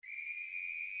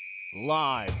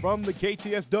Live from the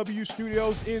KTSW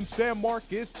studios in San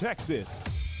Marcos, Texas,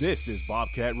 this is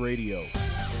Bobcat Radio.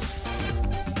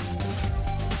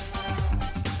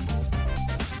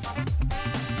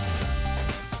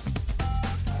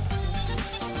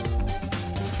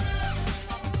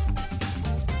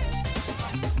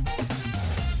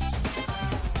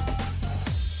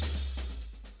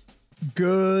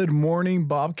 Good morning,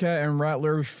 Bobcat and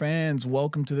Rattler fans.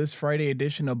 Welcome to this Friday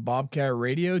edition of Bobcat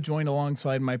Radio. Joined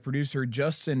alongside my producer,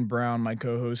 Justin Brown, my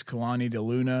co-host, Keilani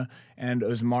DeLuna, and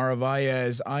Osmara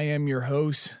Valles. I am your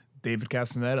host, David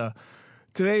Castaneda.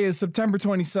 Today is September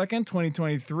 22nd,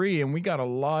 2023, and we got a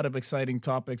lot of exciting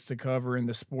topics to cover in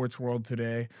the sports world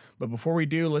today. But before we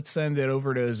do, let's send it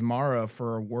over to Osmara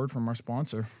for a word from our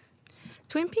sponsor.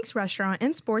 Twin Peaks Restaurant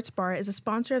and Sports Bar is a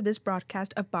sponsor of this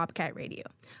broadcast of Bobcat Radio.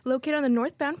 Located on the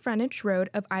northbound frontage road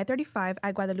of I-35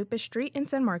 at Guadalupe Street in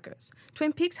San Marcos,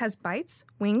 Twin Peaks has bites,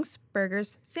 wings,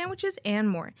 burgers, sandwiches, and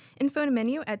more. Info and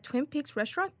menu at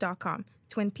twinpeaksrestaurant.com.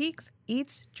 Twin Peaks,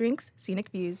 eats, drinks, scenic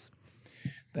views.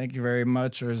 Thank you very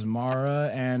much,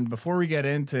 Osmara. And before we get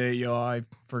into it, y'all, I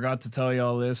forgot to tell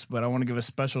y'all this, but I want to give a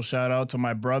special shout out to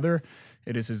my brother.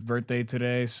 It is his birthday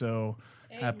today, so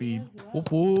happy whoop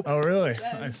whoop. Oh, really?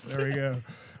 Yes. Nice. There we go.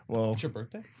 Well, it's your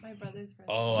birthday? My brother's birthday.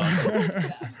 Oh,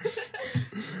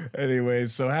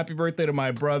 anyways, so happy birthday to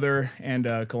my brother and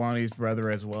Keilani's brother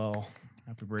as well.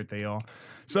 Happy birthday, y'all.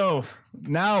 So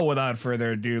now, without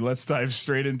further ado, let's dive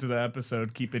straight into the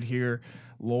episode. Keep it here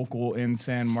local in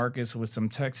San Marcos with some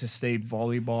Texas State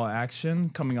volleyball action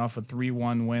coming off a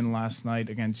 3-1 win last night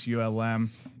against ULM.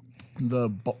 The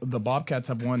Bobcats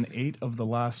have won 8 of the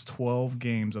last 12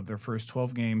 games of their first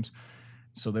 12 games,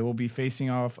 so they will be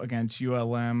facing off against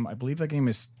ULM. I believe that game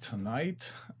is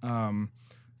tonight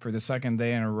for the second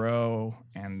day in a row.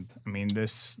 And I mean,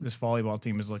 this volleyball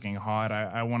team is looking hot.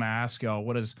 I want to ask y'all,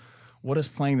 what does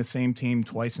playing the same team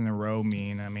twice in a row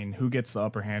mean? I mean, who gets the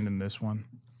upper hand in this one?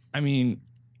 I mean,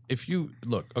 if you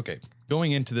look, okay,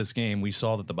 going into this game, we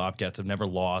saw that the Bobcats have never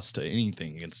lost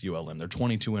anything against ULM. They're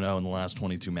 22-0 in the last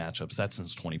 22 matchups. That's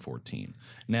since 2014.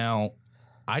 Now,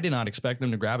 I did not expect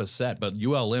them to grab a set, but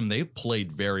ULM, they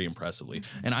played very impressively.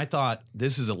 And I thought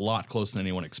this is a lot closer than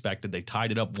anyone expected. They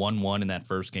tied it up 1-1 in that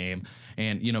first game.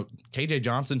 And, you know, KJ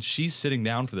Johnson, she's sitting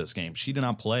down for this game. She did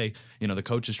not play. You know, the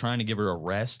coach is trying to give her a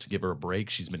rest, give her a break.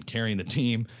 She's been carrying the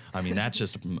team. I mean, that's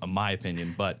just my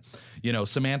opinion. But, you know,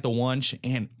 Samantha Wunsch,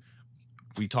 and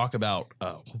we talk about,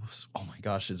 oh my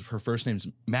gosh, her first name's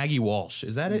Maggie Walsh.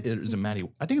 Is that it? Is it Maddie?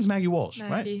 I think it's Maggie Walsh,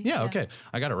 right? Yeah, okay.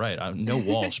 I got it right. I know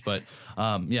Walsh, but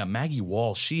yeah, Maggie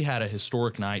Walsh, she had a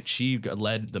historic night. She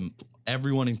led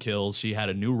everyone in kills. She had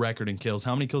a new record in kills.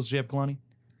 How many kills did you have, Keilani?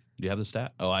 Do you have the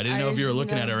stat? Oh, I didn't know if you were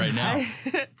looking at it right now.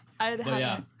 I'd have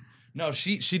yeah. No,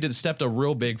 she stepped up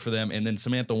real big for them, and then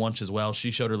Samantha Wunsch as well. She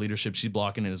showed her leadership. She's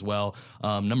blocking it as well.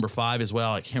 Number 5 as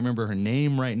well. I can't remember her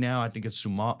name right now. I think it's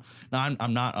Suma. No,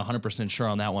 I'm not 100% sure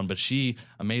on that one, but she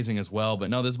amazing as well. But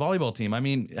no, this volleyball team, I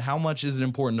mean, how much is it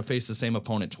important to face the same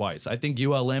opponent twice? I think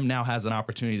ULM now has an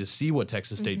opportunity to see what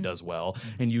Texas State does well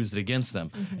and use it against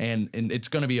them. And it's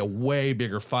going to be a way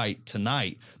bigger fight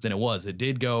tonight than it was. It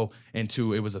did go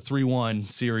into, it was a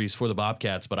 3-1 series for the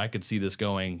Bobcats, but I could see this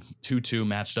going 2-2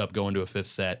 matched up, going to a 5th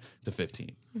set to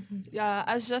 15. Yeah,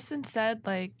 as Justin said,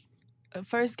 like,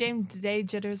 first game day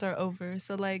jitters are over.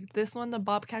 So, like, this one, the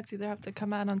Bobcats either have to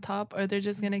come out on top or they're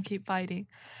just going to keep fighting.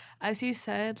 As he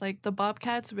said, like, the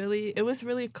Bobcats it was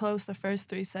really close the first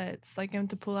 3 sets, like, him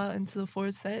to pull out into the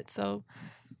 4th set. So,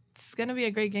 it's going to be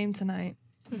a great game tonight.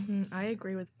 I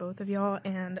agree with both of y'all,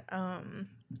 and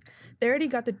they already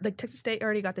got Texas State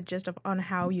already got the gist on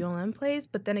how ULM plays,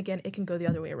 but then again, it can go the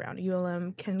other way around.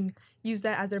 ULM can use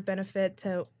that as their benefit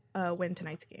to win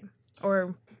tonight's game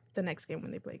or the next game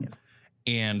when they play again.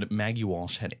 And Maggie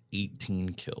Walsh had 18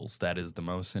 kills. That is the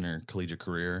most in her collegiate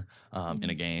career in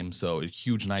a game. So a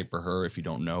huge night for her. If you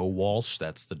don't know Walsh,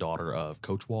 that's the daughter of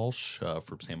Coach Walsh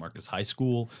from San Marcos High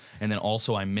School. And then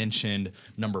also I mentioned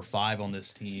number 5 on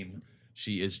this team.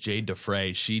 She is Jade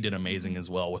DeFrey. She did amazing as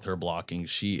well with her blocking.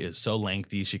 She is so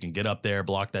lengthy. She can get up there,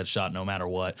 block that shot no matter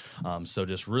what. So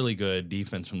just really good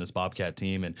defense from this Bobcat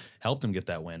team and helped them get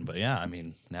that win. But, yeah, I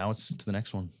mean, now it's to the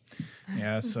next one.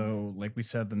 Yeah, so like we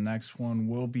said, the next one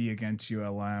will be against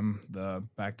ULM, the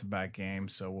back-to-back game.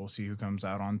 So we'll see who comes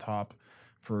out on top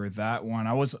for that one.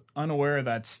 I was unaware of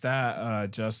that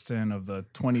stat, Justin, of the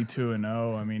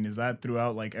 22-0. I mean, is that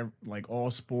throughout like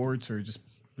all sports or just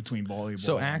between volleyball?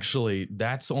 So actually,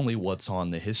 that's only what's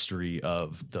on the history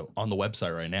of on the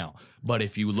website right now. But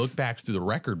if you look back through the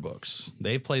record books,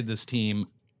 they've played this team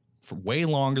for way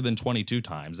longer than 22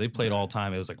 times. They played all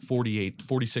time. It was like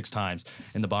 46 times,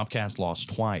 and the Bobcats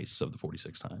lost twice of the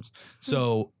 46 times.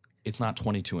 So it's not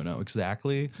 22-0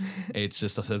 exactly. It's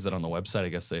just, it says that on the website. I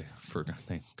guess they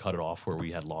cut it off where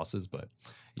we had losses, but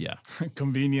yeah.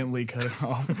 Conveniently cut it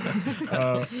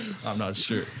off. I'm not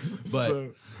sure.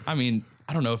 But I mean,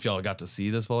 I don't know if y'all got to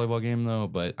see this volleyball game though,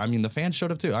 but I mean, the fans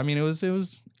showed up too. I mean, it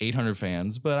was 800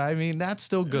 fans, but I mean, that's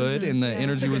still good. And the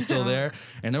energy was still there.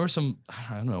 And there were some,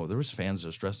 I don't know, there was fans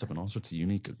just dressed up in all sorts of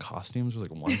unique costumes with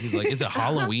like onesies. Like, is it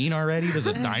Halloween already? There's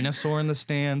a dinosaur in the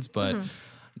stands, but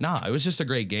nah, it was just a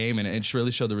great game, and it really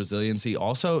showed the resiliency.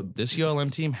 Also, this ULM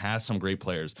team has some great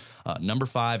players. Number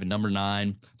 5 and number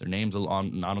 9, their names are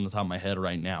not on the top of my head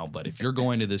right now, but if you're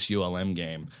going to this ULM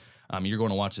game, you're going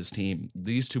to watch this team.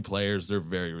 These 2 players, they're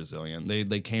very resilient.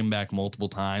 They came back multiple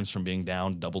times from being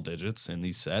down double digits in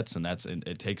these sets, and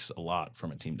it takes a lot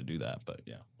from a team to do that, but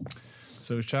yeah.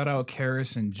 So shout out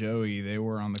Karis and Joey. They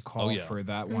were on the call for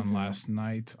that one last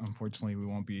night. Unfortunately, we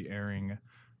won't be airing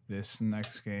this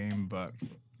next game, but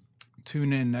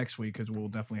tune in next week because we'll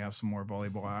definitely have some more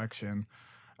volleyball action.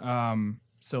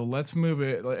 So let's move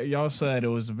it. Like y'all said, it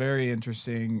was very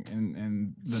interesting,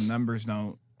 and the numbers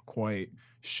don't quite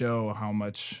show how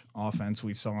much offense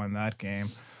we saw in that game.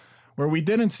 Where we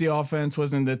didn't see offense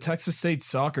was in the Texas State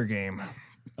soccer game.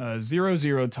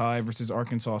 0-0 tie versus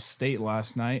Arkansas State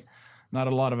last night. Not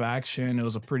a lot of action. It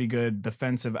was a pretty good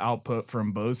defensive output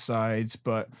from both sides,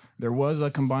 but there was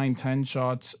a combined 10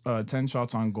 shots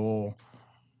on goal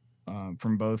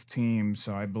from both teams.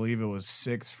 So I believe it was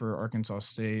 6 for Arkansas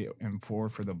State and 4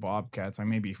 for the Bobcats. I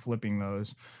may be flipping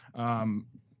those.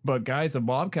 But guys, the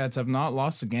Bobcats have not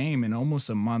lost a game in almost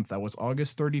a month. That was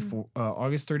August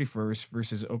 31st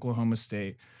versus Oklahoma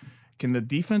State. Can the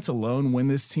defense alone win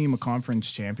this team a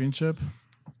conference championship?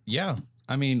 Yeah.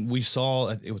 I mean, we saw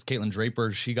it was Caitlin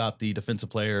Draper. She got the Defensive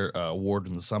Player Award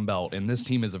in the Sun Belt, and this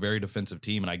team is a very defensive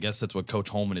team, and I guess that's what Coach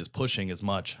Holman is pushing as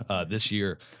much this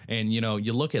year. And, you know,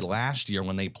 you look at last year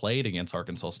when they played against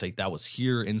Arkansas State, that was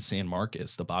here in San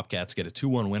Marcos. The Bobcats get a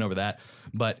 2-1 win over that.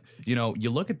 But, you know, you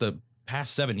look at the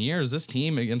past 7 years, this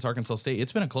team against Arkansas State,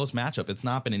 it's been a close matchup. It's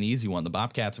not been an easy one. The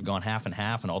Bobcats have gone half and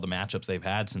half in all the matchups they've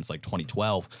had since like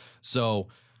 2012. So,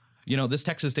 you know, this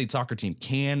Texas State soccer team,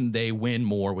 can they win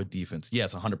more with defense?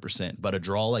 Yes, 100%. But a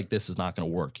draw like this is not going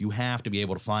to work. You have to be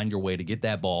able to find your way to get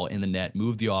that ball in the net,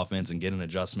 move the offense, and get an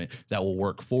adjustment that will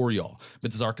work for y'all.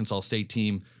 But this Arkansas State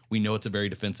team, we know it's a very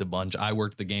defensive bunch. I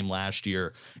worked the game last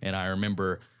year, and I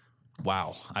remember,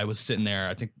 wow, I was sitting there.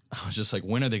 I think I was just like,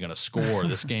 when are they going to score?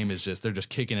 This game is just, they're just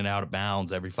kicking it out of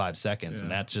bounds every 5 seconds. Yeah.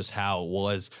 And that's just how it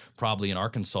was probably in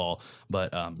Arkansas.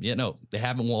 But yeah, no, they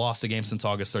haven't lost a game since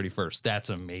August 31st.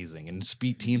 That's amazing. And to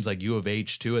beat teams like U of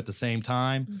H too at the same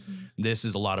time, this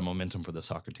is a lot of momentum for the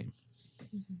soccer team.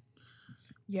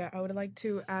 Yeah, I would like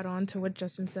to add on to what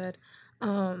Justin said.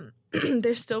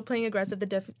 They're still playing aggressive.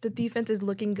 The defense is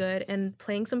looking good, and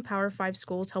playing some Power 5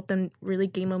 schools helped them really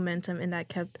gain momentum, and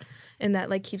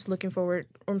that keeps looking forward.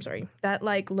 Or I'm sorry, that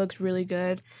looks really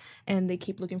good, and they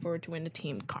keep looking forward to win the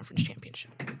team conference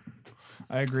championship.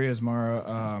 I agree,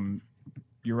 Osmara.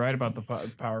 You're right about the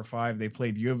Power 5. They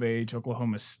played U of H,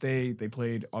 Oklahoma State. They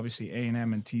played obviously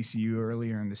A&M and TCU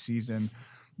earlier in the season.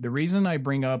 The reason I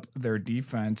bring up their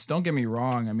defense, don't get me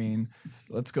wrong, I mean,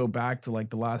 let's go back to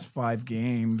the last 5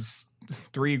 games,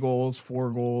 3 goals, 4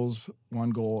 goals,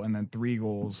 1 goal, and then 3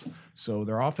 goals. So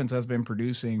their offense has been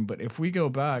producing. But if we go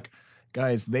back,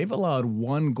 guys, they've allowed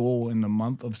 1 goal in the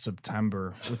month of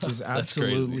September, which is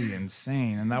absolutely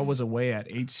insane. And that was away at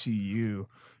HCU.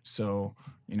 So,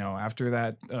 you know, after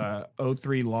that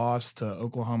 0-3 loss to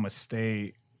Oklahoma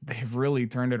State, they've really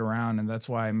turned it around. And that's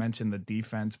why I mentioned the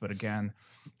defense. But again,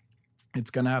 it's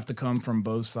going to have to come from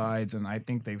both sides, and I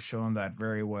think they've shown that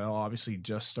very well. Obviously,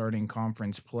 just starting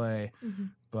conference play,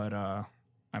 but I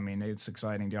mean, it's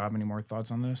exciting. Do you have any more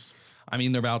thoughts on this? I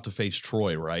mean, they're about to face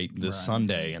Troy, right, this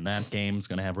Sunday, and that game's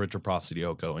going to have Richard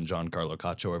Prosidioko and Giancarlo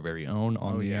Cacho, our very own,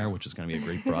 on the air, which is going to be a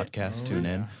great broadcast. Tune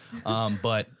in.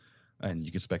 And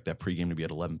you can expect that pregame to be at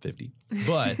 11:50.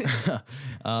 But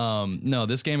no,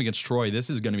 this game against Troy, this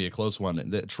is going to be a close one.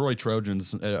 The Troy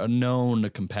Trojans, a known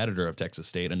competitor of Texas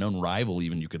State, a known rival,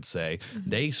 even you could say.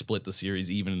 They split the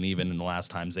series even in the last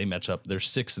times they match up. They're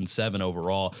 6-7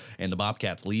 overall, and the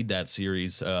Bobcats lead that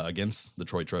series against the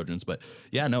Troy Trojans. But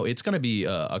yeah, no, it's going to be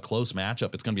a close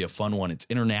matchup. It's going to be a fun one. It's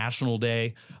International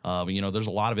Day. You know, there's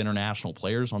a lot of international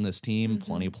players on this team.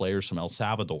 Plenty of players from El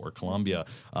Salvador, Colombia,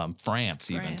 France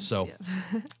even. So.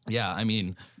 Yeah, I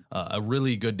mean, a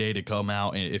really good day to come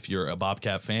out. And if you're a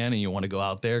Bobcat fan and you want to go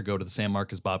out there, go to the San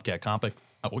Marcos Bobcat Complex.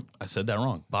 I said that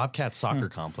wrong. Bobcat Soccer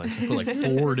Complex. I put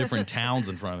like 4 different towns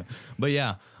in front of it. But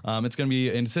yeah, it's going to be,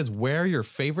 and it says, wear your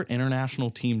favorite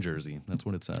international team jersey. That's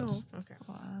what it says. Oh, okay.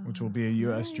 Wow. Which will be a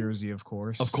U.S. jersey, of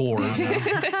course. Of course.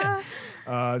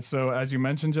 So as you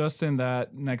mentioned, Justin,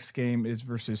 that next game is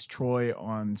versus Troy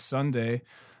on Sunday.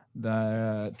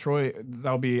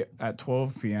 That'll be at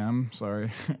 12 p.m. Sorry.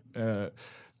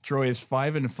 Troy is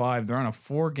 5-5. They're on a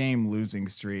 4-game losing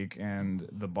streak, and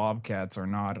the Bobcats are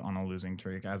not on a losing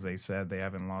streak. As they said, they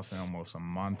haven't lost in almost a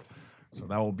month. So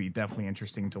that will be definitely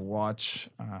interesting to watch.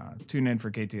 Tune in for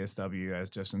KTSW,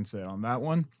 as Justin said on that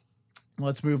one.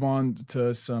 Let's move on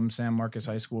to some San Marcos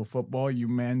High School football. You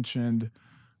mentioned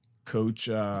Coach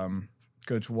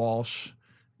Walsh,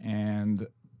 and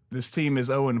this team is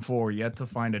 0-4, yet to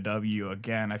find a W.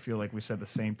 Again, I feel like we said the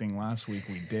same thing last week.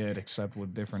 We did, except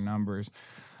with different numbers.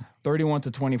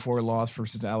 31-24 loss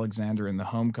versus Alexander in the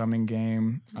homecoming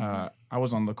game. I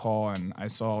was on the call, and I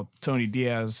saw Tony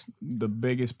Diaz, the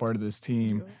biggest part of this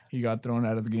team. He got thrown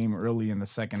out of the game early in the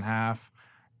second half,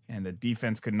 and the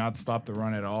defense could not stop the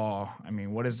run at all. I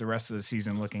mean, what is the rest of the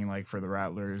season looking like for the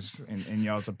Rattlers, in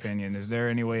y'all's opinion? Is there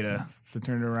any way to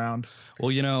turn it around?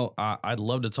 Well, you know, I'd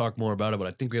love to talk more about it, but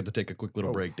I think we have to take a quick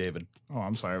little break, David. Oh,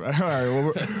 I'm sorry. All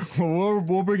right,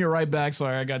 we'll bring it right back.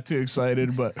 Sorry, I got too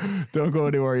excited, but don't go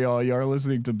anywhere, y'all. Y'all are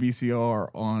listening to BCR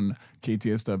on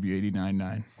KTSW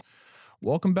 89.9.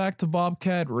 Welcome back to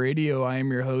Bobcat Radio. I am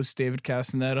your host, David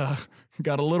Castaneda.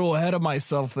 Got a little ahead of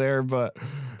myself there, but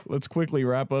let's quickly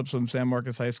wrap up some San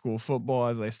Marcos High School football.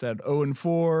 As I said,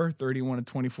 0-4,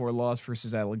 31-24 loss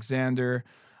versus Alexander.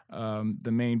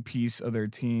 The main piece of their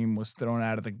team was thrown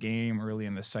out of the game early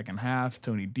in the second half,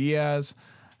 Tony Diaz.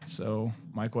 So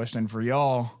my question for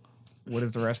y'all, what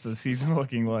is the rest of the season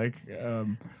looking like?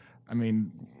 I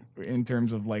mean, in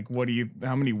terms of like,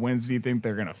 how many wins do you think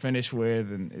they're going to finish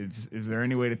with? And is there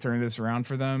any way to turn this around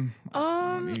for them?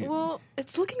 Well,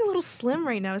 it's looking a little slim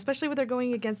right now, especially with they're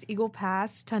going against Eagle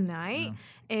Pass tonight.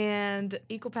 Yeah. And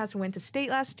Eagle Pass went to state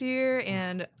last year,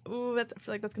 and I feel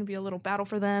like that's going to be a little battle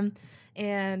for them.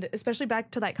 And especially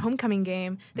back to that homecoming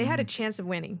game, they had a chance of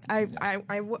winning. I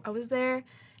was there,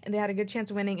 and they had a good chance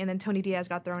of winning, and then Tony Diaz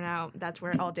got thrown out. That's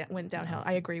where it all went downhill.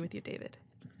 I agree with you, David.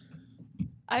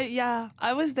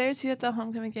 I was there too at the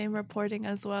homecoming game reporting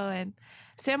as well, and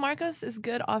San Marcos is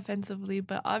good offensively,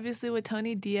 but obviously with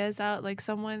Tony Diaz out, I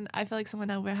feel like someone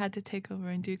out there had to take over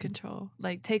and take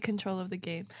control of the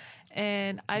game.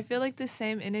 And I feel like the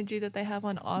same energy that they have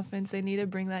on offense, they need to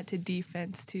bring that to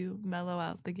defense to mellow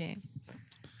out the game.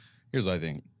 Here's what I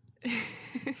think.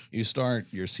 You start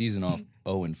your season off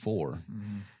 0-4,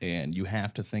 and you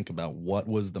have to think about what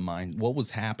was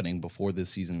happening before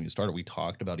this season when you started. We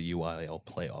talked about a UIL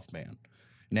playoff ban.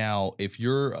 Now, if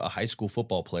you're a high school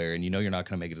football player and you know you're not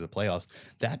going to make it to the playoffs,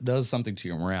 that does something to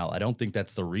your morale. I don't think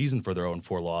that's the reason for their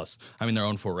 0-4 loss. I mean, their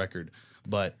 0-4 record,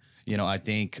 but you know, I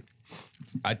think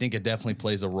it definitely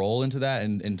plays a role into that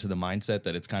and into the mindset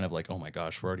that it's kind of like, oh my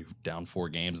gosh, we're already down 4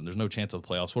 games and there's no chance of the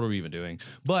playoffs. What are we even doing?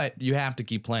 But you have to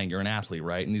keep playing. You're an athlete,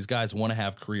 right? And these guys want to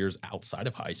have careers outside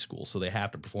of high school, so they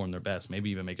have to perform their best, maybe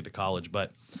even make it to college.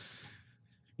 But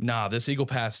nah, this Eagle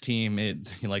Pass team,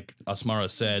 like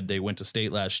Osmara said, they went to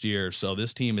state last year, so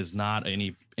this team is not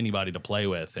anybody to play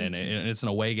with, and it's an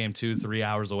away game too, 3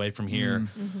 hours away from here.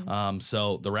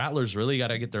 So the Rattlers really got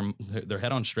to get their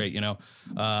head on straight.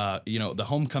 The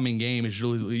homecoming game is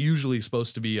usually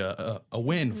supposed to be a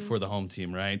win for the home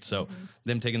team, right? So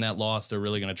them taking that loss, they're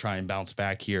really going to try and bounce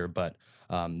back here, but.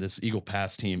 This Eagle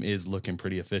Pass team is looking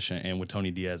pretty efficient, and with Tony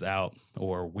Diaz out,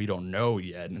 or we don't know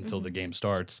yet until the game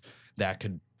starts, that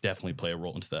could definitely play a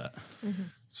role into that.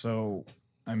 So,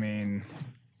 I mean,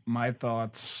 my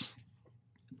thoughts,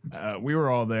 we were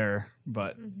all there,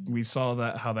 but we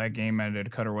saw how that game ended.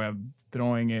 Cutter Webb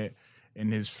throwing it in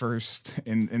his first,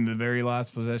 in the very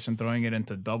last possession, throwing it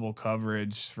into double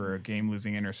coverage for a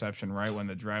game-losing interception right when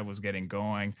the drive was getting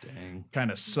going. Dang. Kind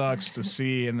of sucks to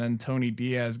see. And then Tony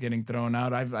Diaz getting thrown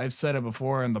out. I've said it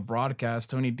before in the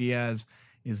broadcast, Tony Diaz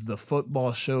is the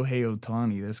football Shohei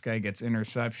Ohtani. This guy gets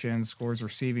interceptions, scores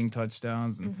receiving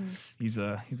touchdowns, and he's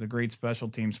a great special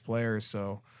teams player.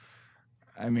 So,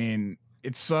 I mean,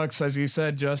 it sucks, as you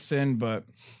said, Justin, but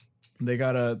they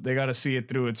gotta see it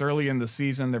through. It's early in the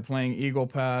season. They're playing Eagle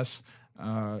Pass.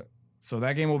 So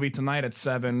that game will be tonight at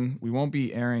 7. We won't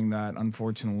be airing that,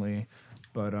 unfortunately.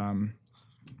 But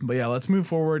yeah, let's move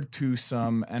forward to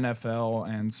some NFL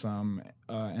and some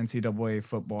NCAA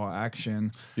football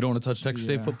action. You don't want to touch Texas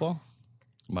State football?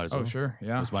 Might as well. Oh, sure.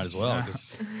 Yeah. Just might as well.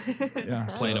 Just Yeah.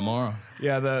 play tomorrow.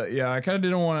 I kind of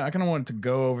didn't want. I kind of wanted to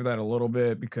go over that a little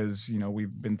bit because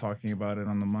we've been talking about it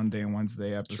on the Monday and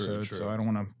Wednesday episode, True. so I don't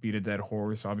want to beat a dead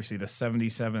horse. Obviously, the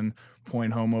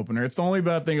 77-point home opener. It's the only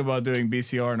bad thing about doing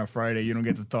BCR on a Friday. You don't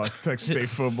get to talk Texas State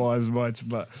football as much,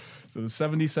 but so the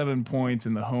 77 points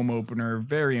in the home opener,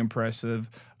 very impressive.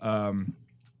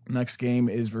 Next game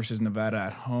is versus Nevada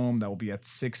at home. That will be at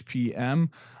 6 p.m.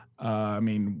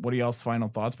 What are y'all's final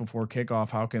thoughts before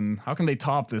kickoff? How can they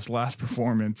top this last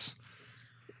performance?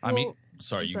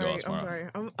 Sorry, you go,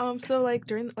 Osmara. I'm sorry. So like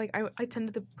during I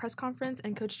attended the press conference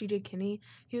and Coach DJ Kinney,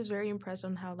 he was very impressed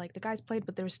on how like the guys played,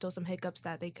 but there was still some hiccups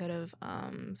that they could have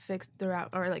fixed throughout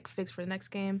or like fixed for the next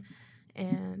game,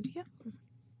 and yeah.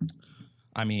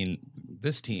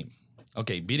 This team.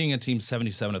 Okay, beating a team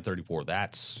 77-34,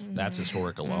 that's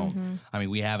historic alone.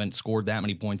 We haven't scored that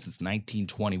many points since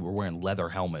 1920. We're wearing leather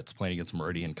helmets playing against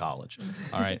Meridian College.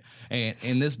 All right. And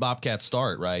in this Bobcat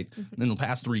start, right, in the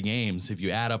past 3 games, if you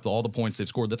add up all the points they've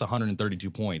scored, that's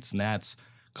 132 points. And that's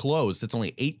close. It's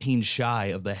only 18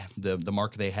 shy of the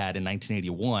mark they had in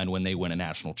 1981 when they win a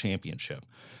national championship.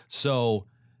 So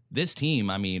this team,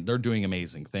 they're doing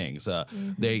amazing things.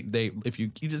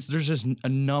 There's just a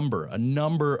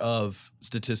number of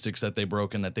statistics that they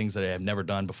broke and things that they have never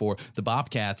done before. The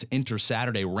Bobcats enter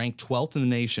Saturday ranked 12th in the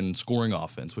nation in scoring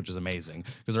offense, which is amazing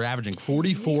because they're averaging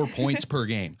 44 points per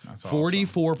game. That's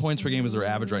 44 points per game is their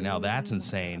average right now. That's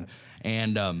insane.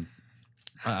 And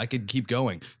I could keep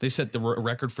going. They set the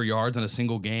record for yards in a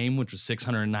single game, which was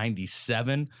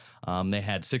 697. They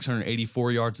had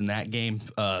 684 yards in that game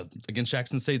against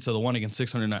Jackson State. So the one against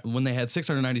 609, when they had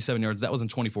 697 yards, that was in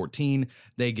 2014.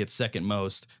 They get second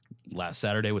most last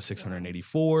Saturday with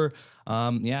 684.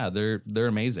 They're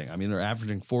amazing. They're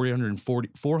averaging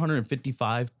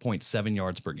 455.7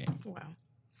 yards per game. Wow.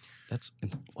 That's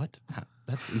what?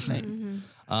 That's insane.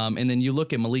 And then you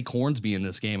look at Malik Hornsby in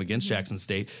this game against Jackson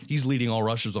State. He's leading all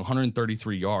rushers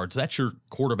 133 yards. That's your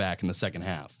quarterback in the second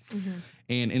half.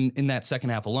 And in that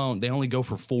second half alone, they only go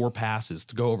for 4 passes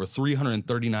to go over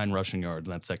 339 rushing yards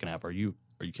in that second half. Are you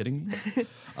kidding me?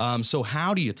 So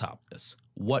how do you top this?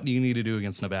 What do you need to do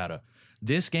against Nevada?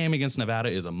 This game against Nevada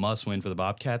is a must-win for the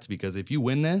Bobcats because if you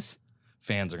win this,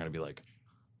 fans are going to be like,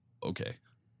 okay.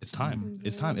 It's time.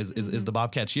 It's time. Is the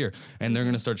Bobcats year, and they're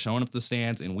going to start showing up the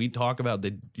stands. And we talk about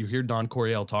you hear Don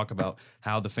Coryell talk about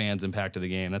how the fans impacted the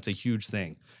game. That's a huge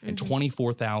thing. And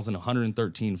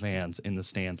 24,113 fans in the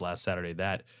stands last Saturday.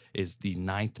 That is the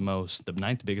ninth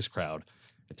biggest crowd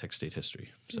in Texas State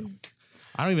history. So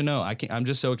I don't even know. I'm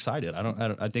just so excited.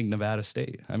 I think Nevada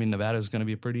State. Nevada is going to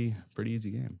be a pretty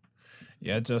easy game.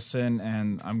 Yeah, Justin,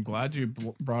 and I'm glad you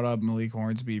brought up Malik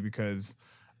Hornsby because.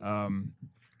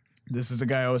 This is a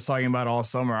guy I was talking about all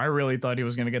summer. I really thought he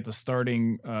was going to get the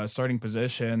starting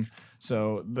position.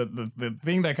 So the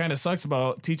thing that kind of sucks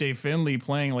about TJ Finley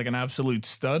playing like an absolute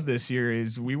stud this year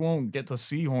is we won't get to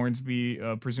see Hornsby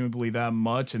presumably that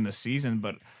much in the season.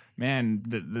 But man,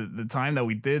 the time that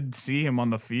we did see him on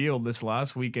the field this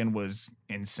last weekend was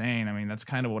insane. That's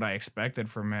kind of what I expected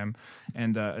from him.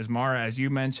 And Osmara, as you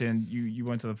mentioned, you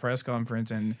went to the press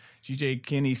conference and GJ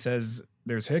Kinney says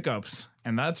there's hiccups,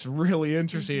 and that's really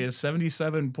interesting. A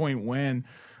 77-point win,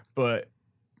 but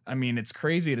it's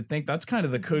crazy to think that's kind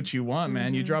of the coach you want,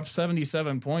 man. You drop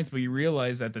 77 points, but you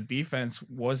realize that the defense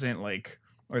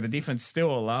the defense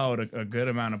still allowed a good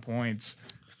amount of points.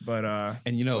 But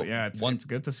it's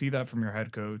good to see that from your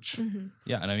head coach.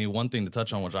 Yeah, and one thing to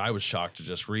touch on, which I was shocked to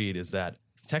just read, is that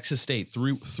Texas State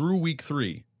through week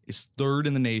 3 is 3rd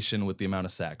in the nation with the amount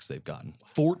of sacks they've gotten.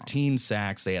 14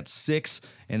 sacks. They had 6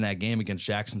 in that game against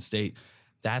Jackson State.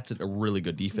 That's a really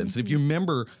good defense. And if you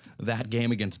remember that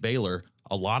game against Baylor,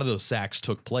 a lot of those sacks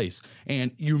took place.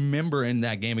 And you remember in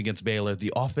that game against Baylor,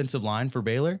 the offensive line for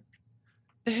Baylor,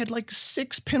 they had like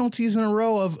 6 penalties in a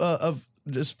row of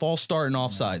just false start and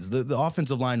offsides. The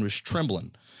offensive line was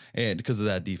trembling and because of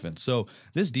that defense. So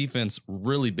this defense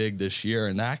really big this year,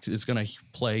 and that is going to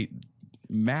play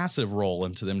massive role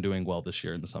into them doing well this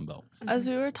year in the Sun Belt. As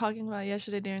we were talking about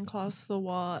yesterday during Close to the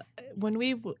Wall, when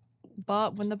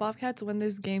the Bobcats win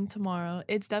this game tomorrow,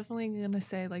 it's definitely going to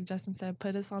say, like Justin said,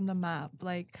 put us on the map.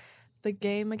 Like the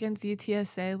game against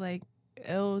UTSA, like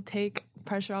it'll take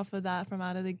pressure off of that from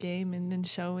out of the game and then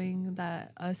showing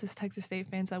that us as Texas State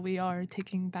fans that we are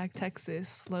taking back Texas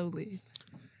slowly.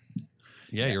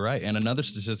 Yeah, you're right. And another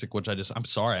statistic, which I'm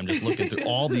sorry, I'm just looking through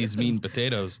all these mean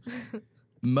potatoes.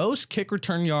 Most kick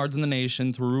return yards in the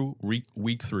nation through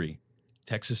week 3.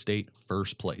 Texas State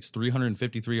first place,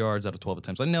 353 yards out of 12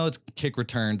 attempts. I know it's kick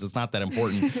returns; it's not that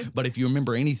important. But if you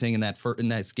remember anything in that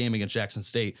game against Jackson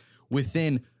State,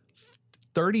 within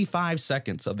 35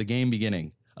 seconds of the game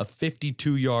beginning, a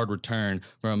 52-yard return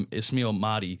from Ismail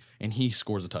Mahdi, and he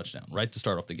scores a touchdown right to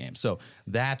start off the game. So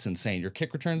that's insane. Your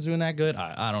kick return's doing that good?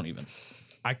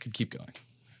 I could keep going.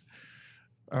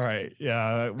 All right,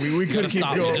 yeah, we could keep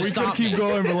stop going. me. We Just could stop keep me.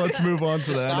 going, but let's move on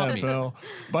to the Stop me. NFL.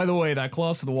 By the way, that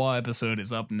Close to the Wall episode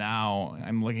is up now.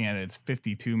 I'm looking at it; it's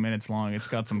 52 minutes long. It's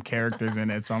got some characters in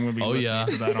it, so I'm gonna be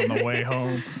listening to that on the way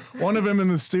home. One of them in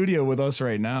the studio with us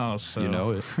right now. So You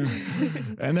know it.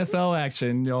 NFL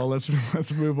action, y'all. Let's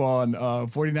move on.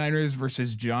 49ers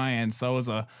versus Giants. That was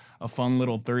a fun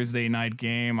little Thursday night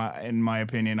game. In my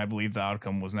opinion, I believe the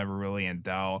outcome was never really in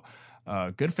doubt.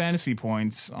 Good fantasy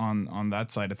points on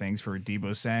that side of things for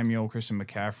Deebo Samuel, Christian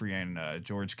McCaffrey, and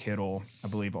George Kittle. I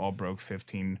believe all broke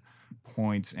 15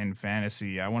 points in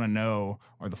fantasy. I want to know,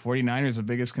 are the 49ers the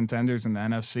biggest contenders in the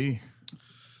NFC?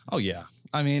 Oh, yeah.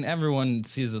 I mean, everyone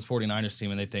sees this 49ers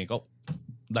team and they think, oh,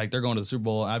 like they're going to the Super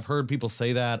Bowl. I've heard people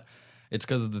say that. It's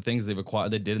because of the things they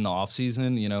did in the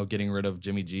offseason, getting rid of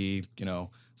Jimmy G,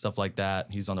 stuff like that.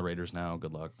 He's on the Raiders now.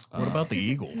 Good luck. What about the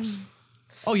Eagles?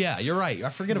 Oh, yeah, you're right. I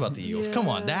forget about the Eagles. Come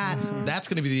on. That's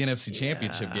going to be the NFC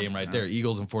Championship game right there.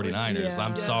 Eagles and 49ers. Yeah.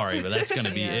 I'm sorry, but that's going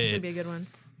to be Yeah, it's it. gonna be a good one.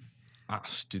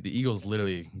 Dude, the Eagles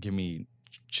literally give me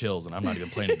chills, and I'm not even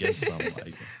playing against them.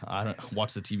 Like, I don't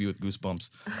watch the TV with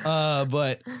goosebumps.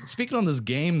 But speaking on this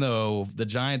game, though, the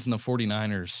Giants and the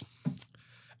 49ers,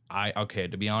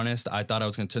 to be honest, I thought I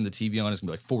was going to turn the TV on. It's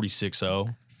going to be like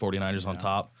 46-0, 49ers on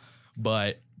top.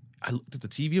 But I looked at the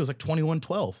TV, it was like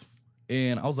 21-12.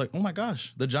 And I was like, oh my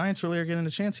gosh, the Giants really are getting a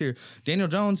chance here. Daniel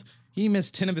Jones, he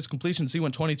missed 10 of his completions. He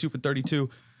went 22 for 32.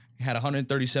 He had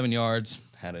 137 yards,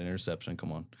 had an interception.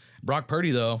 Come on. Brock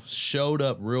Purdy, though, showed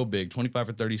up real big, 25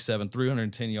 for 37,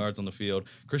 310 yards on the field.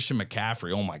 Christian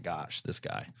McCaffrey, oh my gosh, this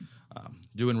guy.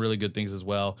 Doing really good things as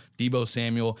well. Deebo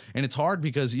Samuel. And it's hard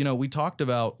because, we talked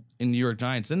about in New York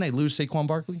Giants, didn't they lose Saquon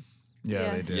Barkley?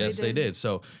 Yeah, Yes. they did. Yes, they did.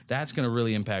 So that's going to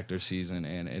really impact their season,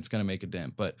 and it's going to make a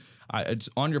dent. But it's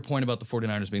on your point about the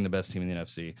 49ers being the best team in the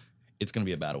NFC, it's going to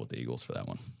be a battle with the Eagles for that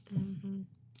one. Mm-hmm.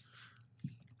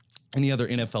 Any other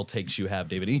NFL takes you have,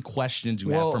 David? Any questions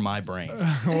you have for my brain?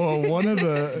 Well,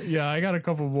 I got a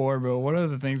couple more, but one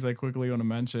of the things I quickly want to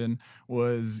mention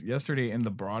was yesterday in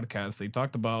the broadcast, they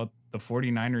talked about the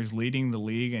 49ers leading the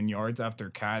league in yards after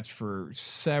catch for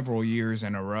several years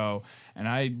in a row. And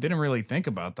I didn't really think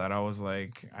about that. I was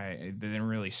like, it didn't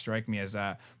really strike me as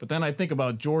that. But then I think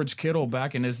about George Kittle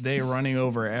back in his day running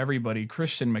over everybody.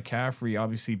 Christian McCaffrey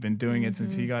obviously been doing it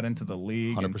since he got into the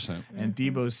league. 100%. And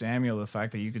Deebo Samuel, the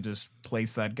fact that you could just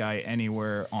place that guy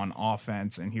anywhere on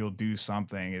offense and he'll do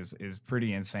something is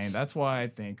pretty insane. That's why I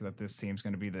think that this team's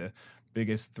going to be the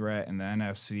biggest threat in the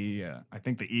NFC. I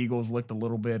think the Eagles looked a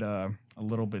little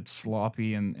bit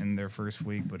sloppy in their first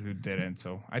week, but who didn't?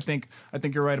 So I think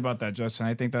you're right about that, Justin.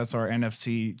 I think that's our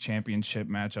NFC championship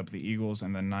matchup: the Eagles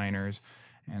and the Niners.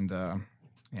 And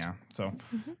yeah, so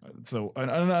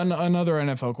another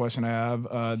NFL question I have: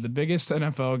 the biggest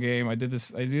NFL game. I do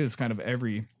this kind of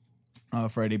every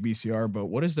Friday BCR, but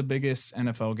what is the biggest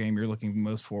NFL game you're looking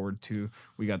most forward to?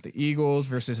 We got the Eagles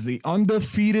versus the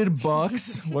undefeated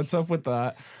Bucks. What's up with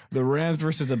that? The Rams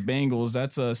versus the Bengals.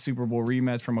 That's a Super Bowl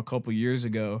rematch from a couple years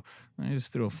ago. I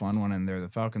just threw a fun one in there. The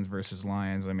Falcons versus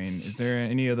Lions. I mean, is there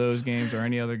any of those games or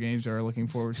any other games you are looking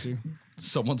forward to?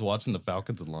 Someone's watching the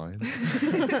Falcons and Lions.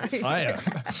 I am.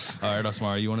 All right,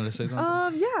 Osmara, you wanted to say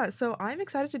something? Yeah, so I'm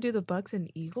excited to do the Bucks and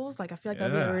Eagles. Like, I feel like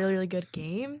that'd be a really, really good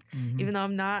game, even though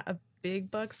I'm not a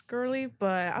big Bucks girly,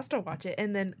 but I'll still watch it.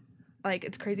 And then, like,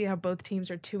 it's crazy how both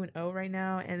teams are 2-0 right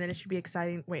now, and then it should be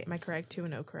exciting. Wait, am I correct?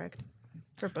 2-0, correct?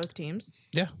 For both teams?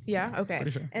 Yeah. Yeah, okay.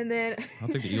 Pretty sure. And then I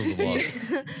don't think the Eagles have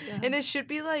lost. and it should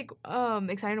be like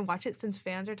exciting to watch it since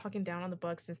fans are talking down on the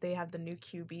Bucks since they have the new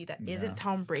QB that isn't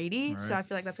Tom Brady. So I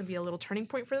feel like that's gonna be a little turning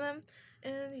point for them.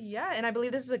 And I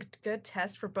believe this is a good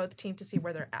test for both teams to see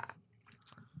where they're at.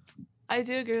 I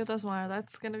do agree with Osmara.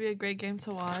 That's going to be a great game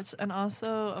to watch. And also,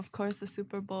 of course, the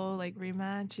Super Bowl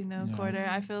rematch, quarter.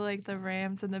 I feel like the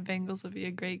Rams and the Bengals will be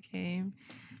a great game.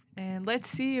 And let's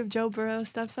see if Joe Burrow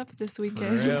steps up this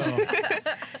weekend.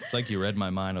 It's like you read my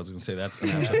mind. I was going to say that's the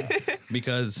matchup.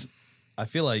 Because I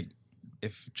feel like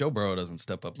if Joe Burrow doesn't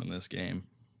step up in this game,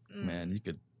 man, you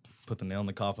could put the nail in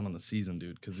the coffin on the season,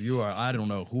 dude. Because I don't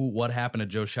know what happened to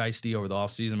Joe Shiesty over the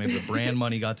offseason. Maybe the brand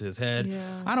money got to his head.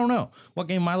 Yeah. I don't know. What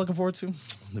game am I looking forward to?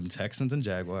 The Texans and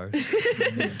Jaguars.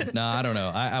 No, I don't know.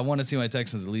 I want to see my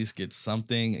Texans at least get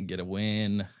something and get a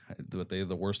win. But they have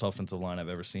the worst offensive line I've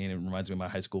ever seen. It reminds me of my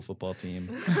high school football team.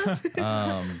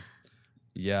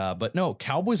 Yeah, but no,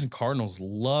 Cowboys and Cardinals,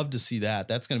 love to see that.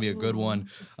 That's going to be a good one.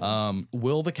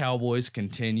 Will the Cowboys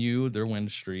continue their win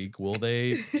streak? Will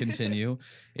they continue?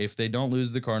 If they don't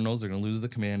lose the Cardinals, they're going to lose the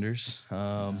Commanders.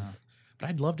 But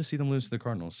I'd love to see them lose to the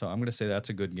Cardinals. So I'm going to say that's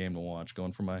a good game to watch.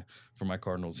 Going for my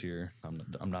Cardinals here.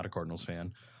 I'm not a Cardinals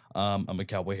fan. I'm a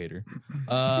Cowboy hater.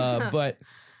 But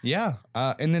yeah,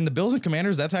 and then the Bills and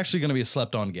Commanders, that's actually going to be a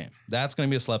slept-on game. That's going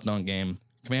to be a slept-on game.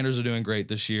 Commanders are doing great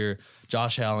this year.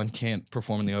 Josh Allen can't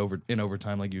perform in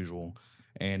overtime like usual.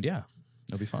 And yeah,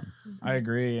 it'll be fun. I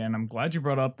agree. And I'm glad you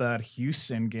brought up that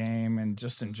Houston game and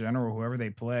just in general, whoever they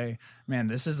play. Man,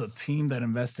 this is a team that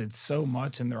invested so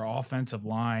much in their offensive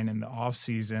line in the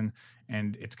offseason.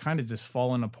 And it's kind of just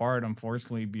fallen apart,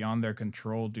 unfortunately, beyond their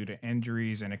control due to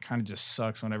injuries. And it kind of just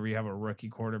sucks whenever you have a rookie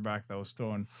quarterback that was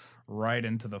thrown right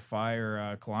into the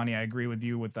fire. Keilani, I agree with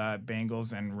you with that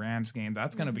Bengals and Rams game.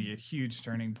 That's going to be a huge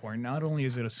turning point. Not only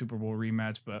is it a Super Bowl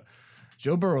rematch, but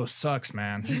Joe Burrow sucks,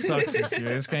 man. He sucks this year.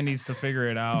 This guy needs to figure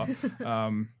it out.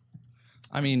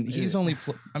 I mean, he's only.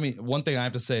 One thing I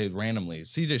have to say randomly: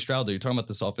 C.J. Stroud. You're talking about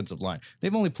this offensive line.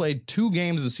 They've only played 2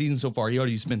 games this season so far. He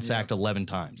already been sacked 11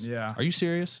 times. Yeah. Are you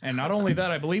serious? And not only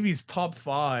that, I believe he's top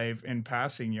 5 in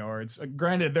passing yards.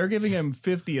 Granted, they're giving him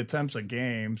 50 attempts a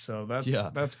game, so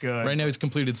that's good. Right now, he's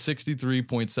completed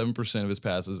 63.7% of his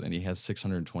passes, and he has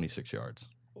 626 yards.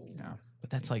 Yeah. But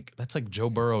that's like Joe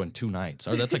Burrow in 2 nights,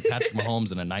 or that's like Patrick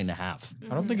Mahomes in a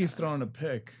 9.5. I don't think he's thrown a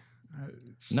pick.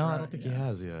 No, I don't think he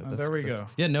has yet. There we go.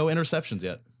 Yeah, no interceptions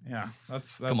yet. Yeah,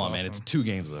 that's come on, awesome. man. It's 2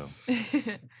 games though.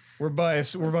 We're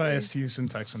biased Houston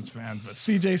Texans fans, but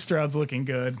CJ Stroud's looking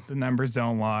good. The numbers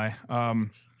don't lie.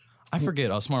 I forget.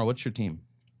 Osmara, what's your team?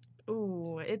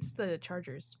 Ooh, it's the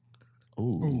Chargers.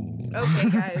 Ooh. Okay,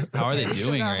 guys. How are they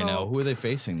doing right now? Who are they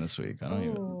facing this week? I don't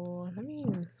even. Let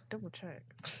me double check.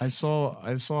 I saw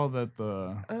that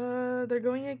they're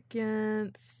going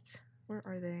against. Where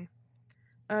are they?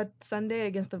 Sunday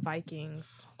against the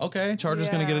Vikings. Okay, Chargers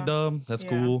gonna get a dub. That's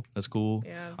cool. That's cool.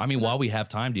 Yeah. I mean, while we have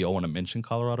time, do you all want to mention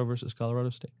Colorado versus Colorado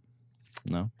State?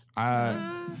 No.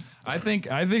 I think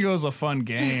it was a fun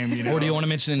game. You know? Or do you want to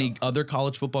mention any other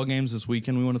college football games this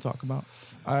weekend we want to talk about?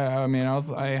 I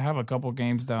have a couple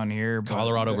games down here.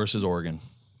 Colorado versus Oregon.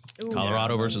 Ooh,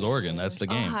 Colorado versus Oregon. That's the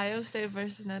game. Ohio State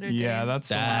versus Notre Dame. Yeah, that's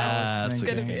That's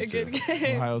gonna be a good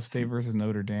game. Ohio State versus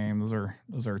Notre Dame. Those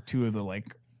are 2 of the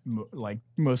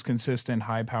most consistent,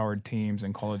 high-powered teams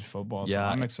in college football. So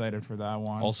I'm excited for that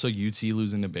one. Also, UT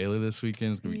losing to Baylor this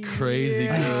weekend is gonna be crazy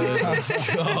good. Let's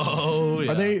go.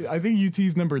 Yeah. Are they? I think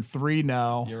UT's number 3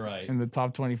 now. You're right. In the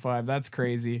top 25. That's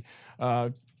crazy.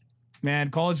 Man,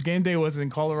 College Game Day was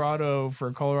in Colorado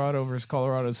for Colorado versus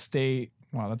Colorado State.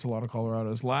 Wow, that's a lot of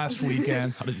Colorados. Last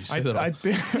weekend. How did you say that? I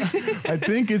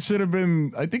think it should have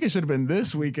been. I think it should have been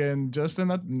this weekend.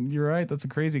 Justin, you're right. That's a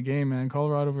crazy game, man.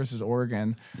 Colorado versus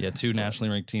Oregon. Yeah, 2 nationally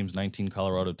ranked teams: 19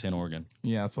 Colorado, 10 Oregon.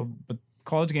 Yeah. But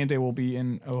College Game Day will be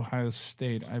in Ohio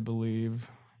State, I believe,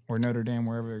 or Notre Dame,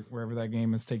 wherever that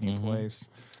game is taking place.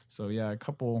 So yeah, a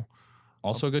couple.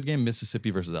 Also a good game: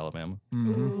 Mississippi versus Alabama.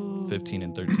 15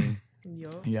 and 13.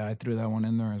 Yeah, I threw that one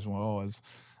in there as well as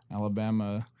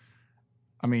Alabama.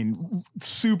 I mean,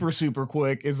 super, super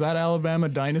quick. Is that Alabama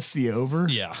dynasty over?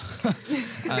 Yeah.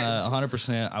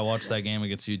 100%. I watched that game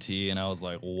against UT, and I was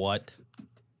like, what?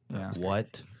 Yeah.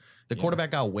 What? The quarterback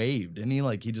got waived, didn't he?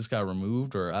 Like, he just got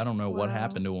removed, or I don't know what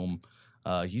happened to him.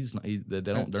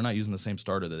 They're not using the same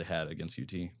starter that they had against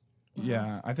UT.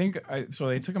 Yeah, I think so.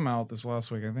 They took him out this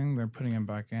last week. I think they're putting him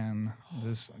back in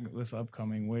this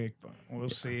upcoming week, but we'll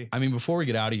see. I mean, before we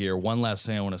get out of here, one last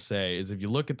thing I want to say is if you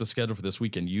look at the schedule for this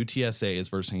weekend, UTSA is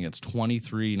versus against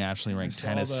 23 nationally ranked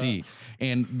Tennessee.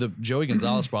 And Joey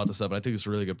Gonzalez brought this up, and I think it's a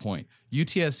really good point.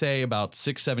 UTSA, about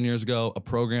 6-7 years ago, a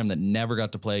program that never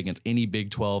got to play against any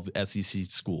Big 12 SEC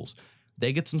schools.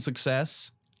 They get some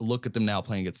success. Look at them now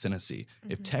playing against Tennessee.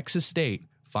 If Texas State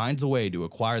finds a way to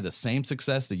acquire the same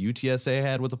success that UTSA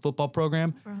had with the football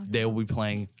program, they will be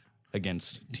playing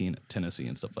against Tennessee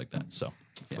and stuff like that. So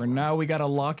for now, we got to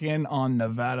lock in on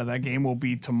Nevada. That game will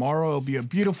be tomorrow. It'll be a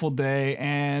beautiful day,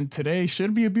 and today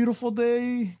should be a beautiful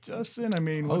day, Justin. I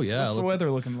mean, what's the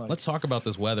weather looking like? Let's talk about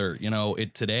this weather. You know,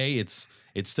 today it's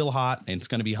still hot, and it's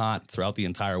going to be hot throughout the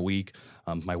entire week.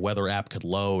 My weather app could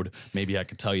load. Maybe I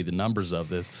could tell you the numbers of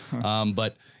this.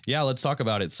 But yeah, let's talk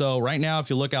about it. So right now, if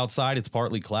you look outside, it's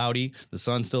partly cloudy. The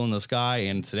sun's still in the sky.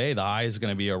 And today, the high is going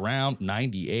to be around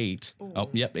 98. Ooh. Oh,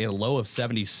 yep, a low of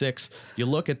 76. You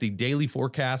look at the daily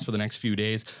forecast for the next few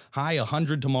days. High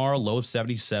 100 tomorrow, low of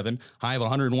 77. High of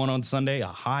 101 on Sunday, a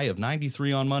high of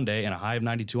 93 on Monday, and a high of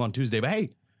 92 on Tuesday. But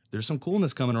hey, there's some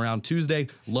coolness coming around. Tuesday,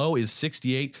 low is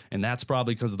 68, and that's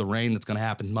probably because of the rain that's going to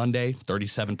happen Monday,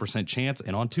 37% chance,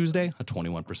 and on Tuesday, a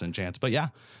 21% chance. But yeah,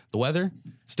 the weather,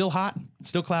 still hot,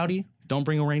 still cloudy. Don't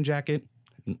bring a rain jacket.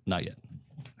 Not yet.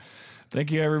 Thank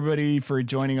you, everybody, for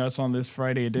joining us on this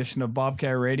Friday edition of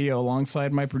Bobcat Radio,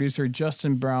 alongside my producer,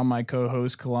 Justin Brown, my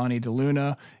co-host, Keilani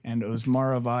DeLuna, and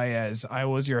Osmara Valles.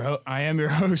 I am your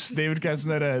host, David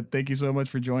Castaneda. Thank you so much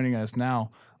for joining us. Now,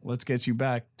 let's get you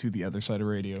back to the other side of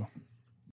radio.